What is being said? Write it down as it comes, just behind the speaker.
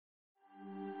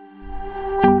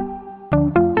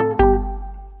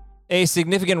a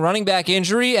significant running back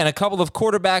injury, and a couple of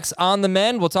quarterbacks on the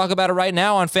mend. We'll talk about it right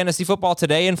now on Fantasy Football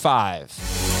Today in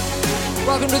 5.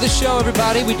 Welcome to the show,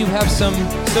 everybody. We do have some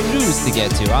news to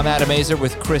get to. I'm Adam Azer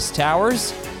with Chris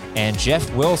Towers, and Jeff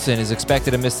Wilson is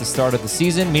expected to miss the start of the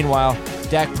season. Meanwhile,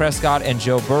 Dak Prescott and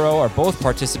Joe Burrow are both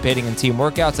participating in team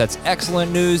workouts. That's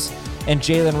excellent news. And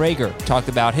Jalen Reagor talked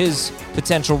about his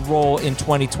potential role in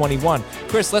 2021.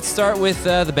 Chris, let's start with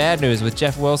the bad news with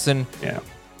Jeff Wilson.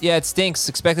 Yeah, it stinks.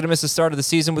 Expected to miss the start of the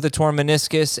season with a torn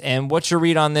meniscus. And what's your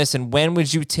read on this? And when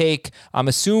would you take, I'm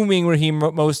assuming Raheem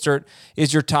Mostert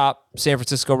is your top San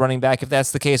Francisco running back. If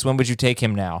that's the case, when would you take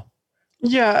him now?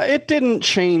 Yeah, it didn't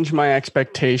change my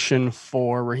expectation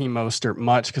for Raheem Mostert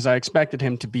much because I expected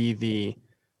him to be the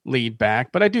lead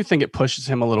back. But I do think it pushes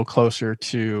him a little closer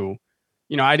to,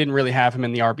 I didn't really have him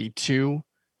in the RB2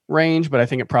 range, but I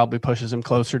think it probably pushes him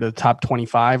closer to the top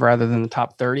 25 rather than the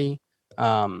top 30.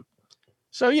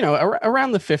 So,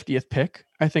 around the 50th pick,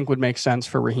 I think would make sense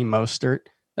for Raheem Mostert.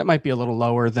 That might be a little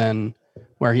lower than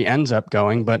where he ends up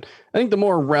going, but I think the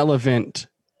more relevant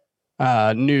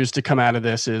news to come out of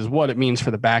this is what it means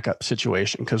for the backup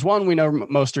situation. Because one, we know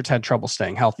Mostert's had trouble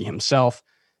staying healthy himself.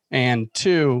 And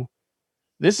two,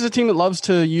 this is a team that loves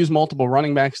to use multiple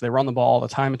running backs. They run the ball all the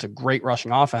time. It's a great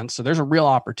rushing offense. So there's a real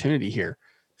opportunity here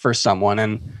for someone.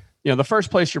 And, the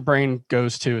first place your brain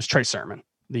goes to is Trey Sermon,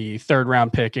 the 3rd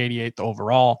round pick, 88th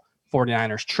overall.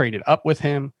 49ers traded up with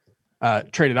him,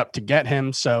 traded up to get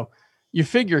him. So you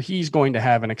figure he's going to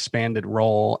have an expanded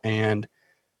role. And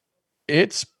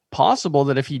it's possible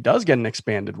that if he does get an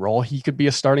expanded role, he could be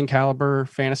a starting caliber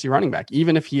fantasy running back,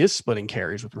 even if he is splitting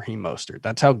carries with Raheem Mostert.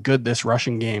 That's how good this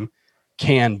rushing game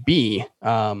can be.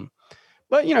 But,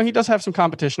 he does have some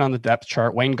competition on the depth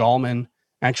chart. Wayne Gallman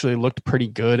actually looked pretty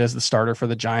good as the starter for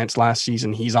the Giants last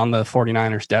season. He's on the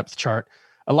 49ers depth chart.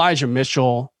 Elijah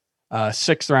Mitchell,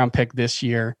 6th round pick this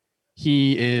year.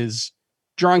 He is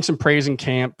drawing some praise in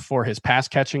camp for his pass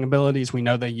catching abilities. We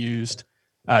know they used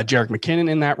Jerick McKinnon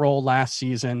in that role last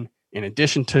season, in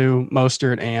addition to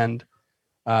Mostert and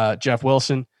Jeff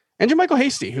Wilson. And JaMychal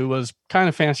Hasty, who was kind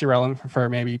of fantasy relevant for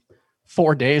maybe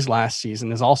 4 days last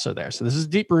season, is also there. So this is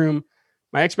deep room.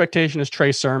 My expectation is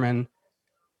Trey Sermon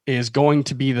is going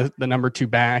to be the number 2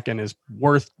 back and is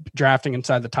worth drafting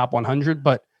inside the top 100.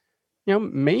 But,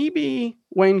 maybe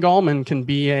Wayne Gallman can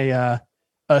be a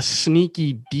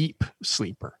sneaky deep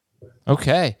sleeper.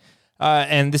 Okay.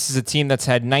 And this is a team that's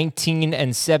had 19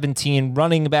 and 17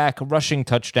 running back rushing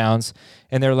touchdowns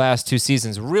in their last 2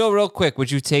 seasons. Real quick, would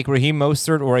you take Raheem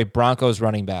Mostert or a Broncos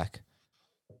running back?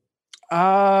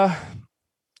 I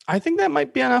think that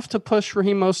might be enough to push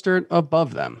Raheem Mostert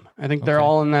above them. I think they're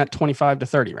all in that 25 to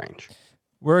 30 range.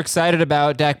 We're excited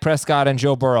about Dak Prescott and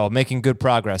Joe Burrow making good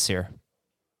progress here.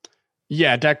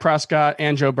 Yeah, Dak Prescott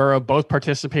and Joe Burrow both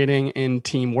participating in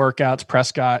team workouts.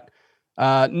 Prescott,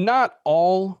 not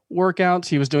all workouts.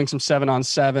 He was doing some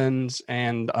 7-on-7s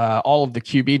and all of the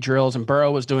QB drills, and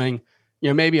Burrow was doing,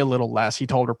 maybe a little less. He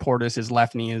told reporters his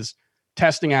left knee is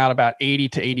testing out about 80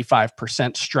 to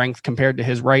 85% strength compared to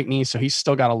his right knee. So he's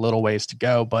still got a little ways to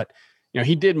go, but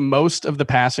he did most of the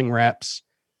passing reps,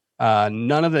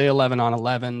 none of the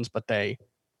 11-on-11s, but they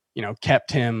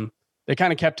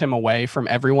kind of kept him away from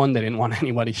everyone. They didn't want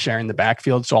anybody sharing the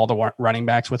backfield. So all the running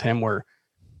backs with him were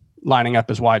lining up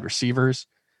as wide receivers.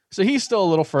 So he's still a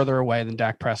little further away than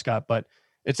Dak Prescott, but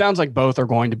it sounds like both are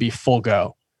going to be full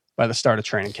go by the start of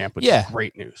training camp, which is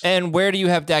great news. And where do you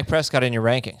have Dak Prescott in your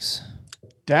rankings?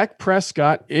 Dak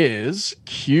Prescott is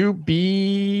QB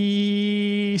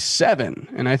 7,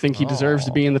 and I think he deserves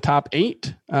to be in the top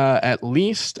 8 at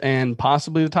least, and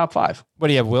possibly the top 5. What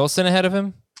do you have, Wilson ahead of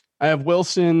him? I have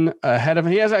Wilson ahead of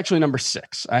him. He has actually number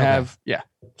 6. I have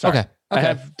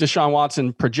Deshaun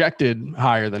Watson projected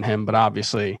higher than him, but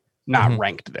obviously not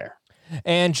ranked there.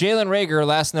 And Jalen Reagor,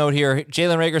 last note here.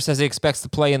 Jalen Reagor says he expects to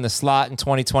play in the slot in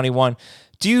 2021.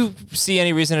 Do you see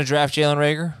any reason to draft Jalen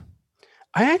Reagor?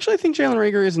 I actually think Jalen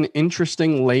Reagor is an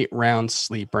interesting late round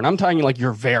sleeper, and I'm talking like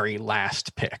your very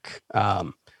last pick.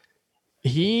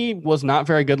 He was not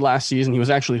very good last season. He was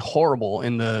actually horrible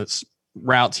in the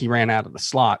routes he ran out of the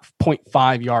slot,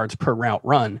 0.5 yards per route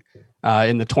run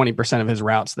in the 20% of his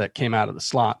routes that came out of the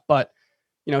slot. But,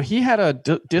 he had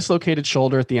a dislocated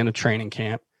shoulder at the end of training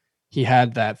camp. He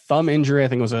had that thumb injury. I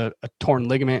think it was a torn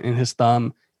ligament in his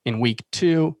thumb in week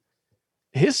 2.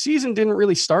 His season didn't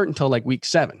really start until like week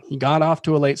 7. He got off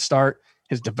to a late start.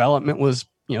 His development was,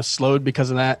 slowed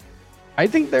because of that. I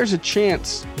think there's a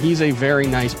chance he's a very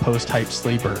nice post-hype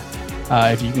sleeper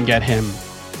if you can get him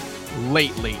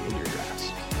late in your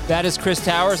drafts. That is Chris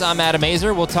Towers. I'm Adam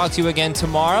Azer. We'll talk to you again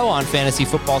tomorrow on Fantasy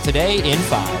Football Today in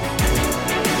 5.